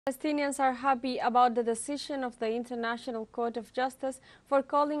Palestinians are happy about the decision of the International Court of Justice for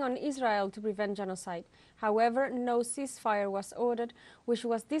calling on Israel to prevent genocide. However, no ceasefire was ordered, which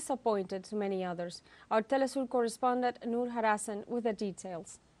was disappointed to many others. Our teleSUR correspondent Noor Harasan with the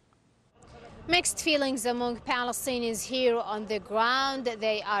details. Mixed feelings among Palestinians here on the ground.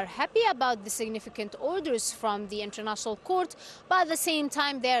 They are happy about the significant orders from the International Court, but at the same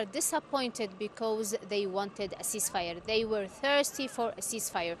time they are disappointed because they wanted a ceasefire. They were thirsty for a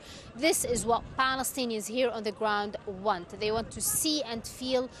ceasefire. This is what Palestinians here on the ground want. They want to see and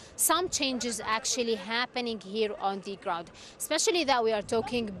feel some changes actually happening here on the ground, especially that we are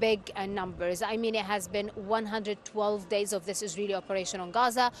talking big numbers. I mean, it has been 112 days of this Israeli operation on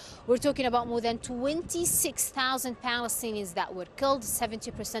Gaza. We're talking about more than 26,000 Palestinians that were killed.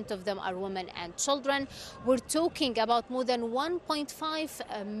 70% of them are women and children. We're talking about more than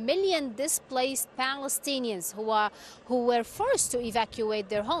 1.5 million displaced Palestinians who were forced to evacuate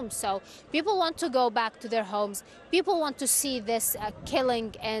their homes. So people want to go back to their homes. People want to see this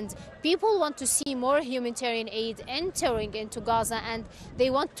killing, and people want to see more humanitarian aid entering into Gaza, and they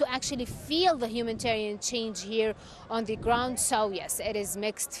want to actually feel the humanitarian change here on the ground. So yes, it is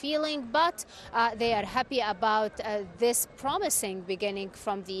mixed feeling, but they are happy about this promising beginning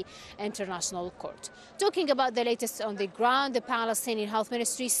from the International Court. Talking about the latest on the ground, the Palestinian Health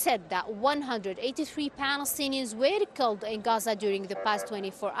Ministry said that 183 Palestinians were killed in Gaza during the past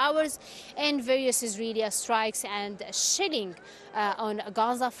 24 hours in various Israeli strikes and shelling on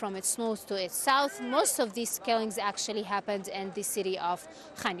Gaza from its north to its south. Most of these killings actually happened in the city of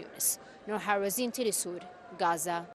Khan Younis. Noor Harasan, teleSUR, Gaza.